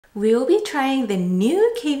We will be trying the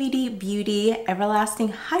new KVD Beauty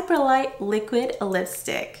Everlasting Hyperlight Liquid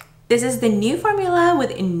Lipstick. This is the new formula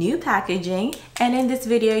with new packaging, and in this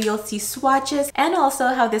video you'll see swatches and also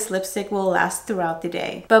how this lipstick will last throughout the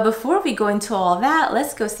day. But before we go into all that,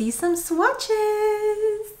 let's go see some swatches.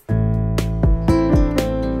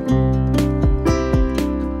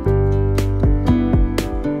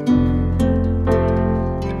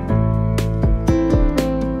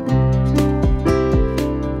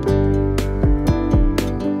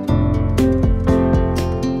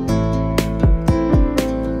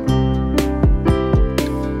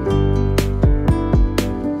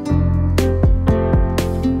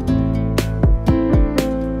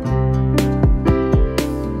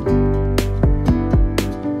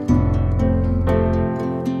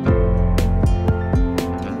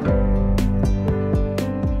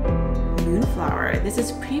 This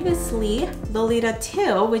is previously Lolita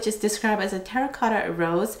 2, which is described as a terracotta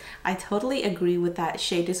rose. I totally agree with that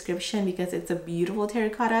shade description because it's a beautiful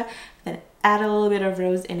terracotta. Then add a little bit of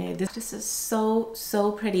rose in it. This is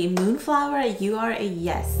so pretty. Moonflower, you are a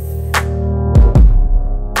yes.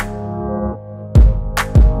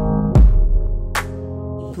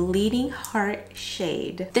 Bleeding Heart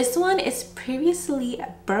shade. This one is previously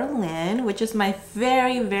Berlin, which is my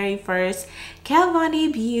very first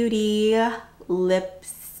KVD Beauty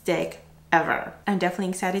lipstick ever. I'm definitely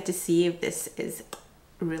excited to see if this is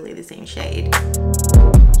really the same shade.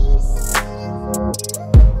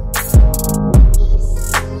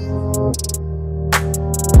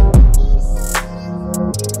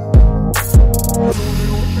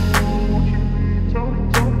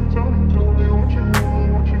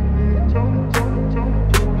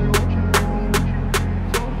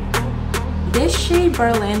 This shade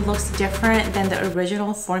Berlin looks different than the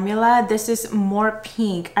original formula. This is more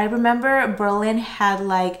pink. I remember Berlin had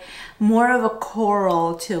like more of a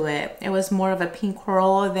coral to it. It was more of a pink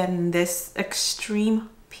coral than this extreme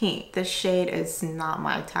pink. This shade is not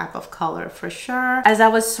my type of color for sure. As I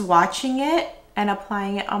was swatching it and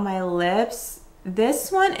applying it on my lips,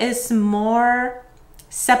 this one is more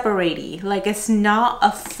separate-y, like it's not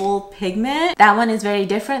a full pigment. That one is very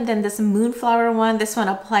different than this Moonflower one. This one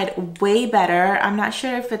applied way better. I'm not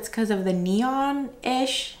sure if it's because of the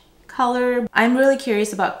neon-ish color. I'm really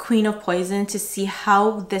curious about Queen of Poison to see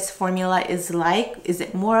how this formula is like. Is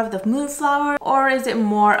it more of the Moonflower or is it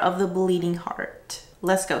more of the Bleeding Heart?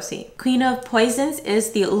 Let's go see. Queen of Poisons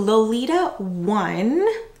is the Lolita 1,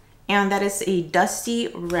 and that is a dusty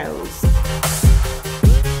rose.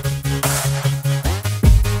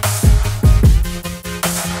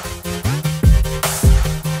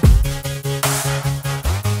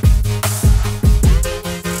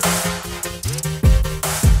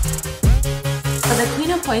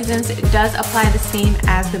 Poisons does apply the same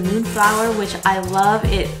as the Moonflower, which I love.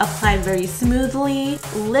 It applied very smoothly.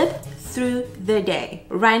 Lip through the day.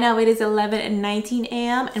 Right now it is 11:19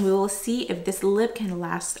 a.m. and we will see if this lip can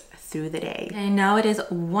last through the day. And now it is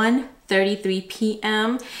 1:33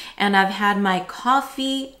 p.m. and I've had my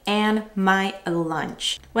coffee and my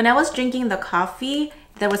lunch. When I was drinking the coffee,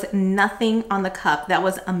 there was nothing on the cup. That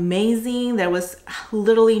was amazing. There was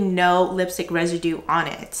literally no lipstick residue on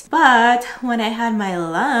it. But when I had my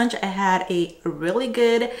lunch, I had a really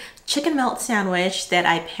good chicken melt sandwich that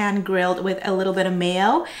I pan grilled with a little bit of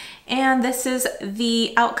mayo. And this is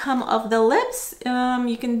the outcome of the lips.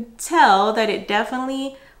 You can tell that it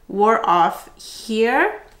definitely wore off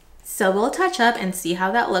here. So we'll touch up and see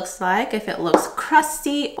how that looks like, if it looks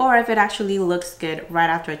crusty or if it actually looks good right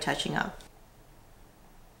after touching up.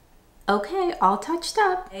 Okay, all touched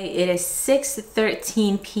up. It is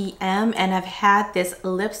 6:13 p.m. and I've had this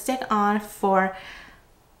lipstick on for,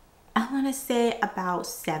 I want to say, about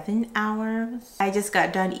 7 hours. I just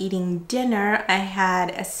got done eating dinner. I had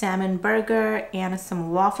a salmon burger and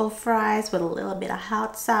some waffle fries with a little bit of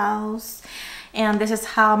hot sauce. And this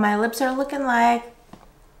is how my lips are looking like.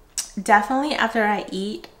 Definitely after I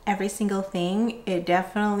eat every single thing, it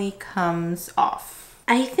definitely comes off.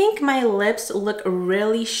 I think my lips look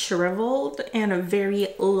really shriveled and very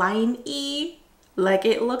line-y. Like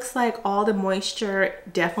it looks like all the moisture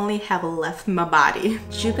definitely have left my body.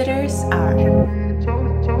 Jupiter's Hour.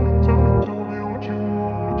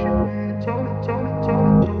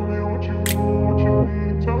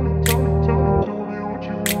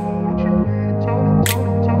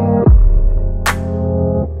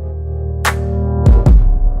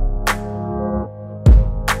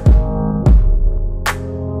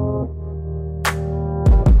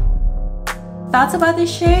 Thoughts about this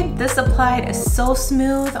shade? This applied so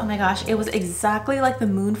smooth. Oh my gosh, it was exactly like the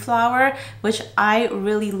Moonflower, which I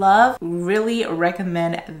really love. Really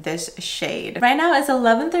recommend this shade. Right now it's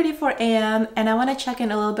 11:34 a.m. and I want to check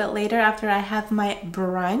in a little bit later after I have my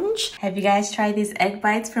brunch. Have you guys tried these egg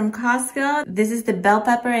bites from Costco? This is the bell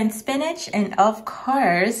pepper and spinach, and of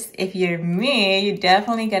course, if you're me, you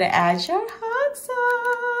definitely gotta add your hot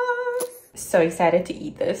sauce. So excited to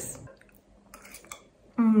eat this.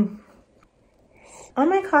 On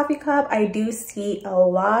my coffee cup, I do see a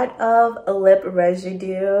lot of lip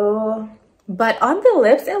residue, but on the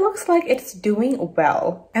lips, it looks like it's doing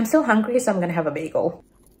well. I'm still hungry, so I'm gonna have a bagel.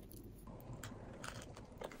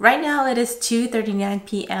 Right now it is 2:39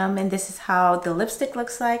 p.m. and this is how the lipstick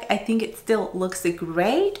looks like. I think it still looks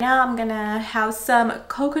great. Now I'm gonna have some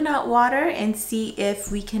coconut water and see if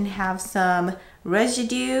we can have some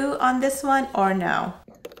residue on this one or no.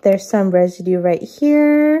 There's some residue right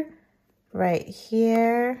here,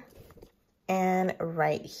 and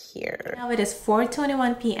right here. Now it is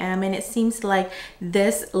 4:21 p.m. and it seems like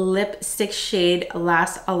this lipstick shade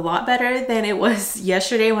lasts a lot better than it was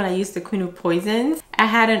yesterday when I used the Queen of Poisons. I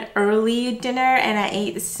had an early dinner and I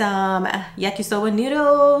ate some yakisoba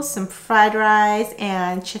noodles, some fried rice,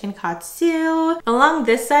 and chicken katsu. Along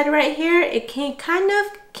this side right here, it kind of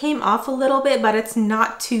came off a little bit, but it's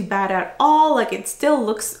not too bad at all. Like, it still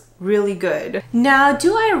looks really good. Now,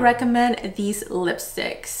 do I recommend these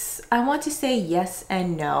lipsticks? I want to say yes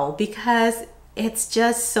and no, because it's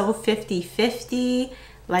just so 50-50.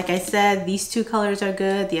 Like I said, these two colors are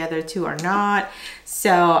good, the other two are not.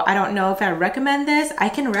 So I don't know if I recommend this. I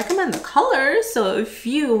can recommend the colors. So if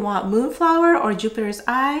you want Moonflower or Jupiter's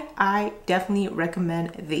Eye, I definitely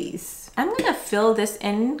recommend these. I'm gonna fill this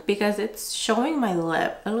in because it's showing my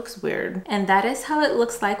lip. It looks weird. And that is how it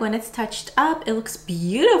looks like when it's touched up. It looks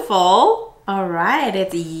beautiful. All right,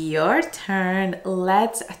 it's your turn.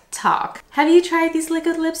 Let's talk. Have you tried these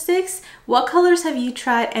liquid lipsticks? What colors have you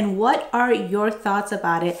tried and what are your thoughts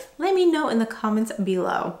about it? Let me know in the comments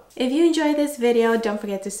below. If you enjoyed this video, don't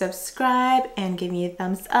forget to subscribe and give me a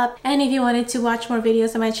thumbs up. And if you wanted to watch more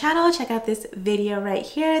videos on my channel, check out this video right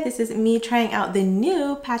here. This is me trying out the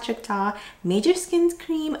new Patrick Ta Major Skin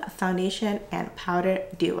Cream Foundation and Powder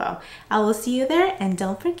Duo. I will see you there, and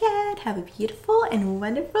don't forget, have a beautiful and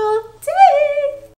wonderful day.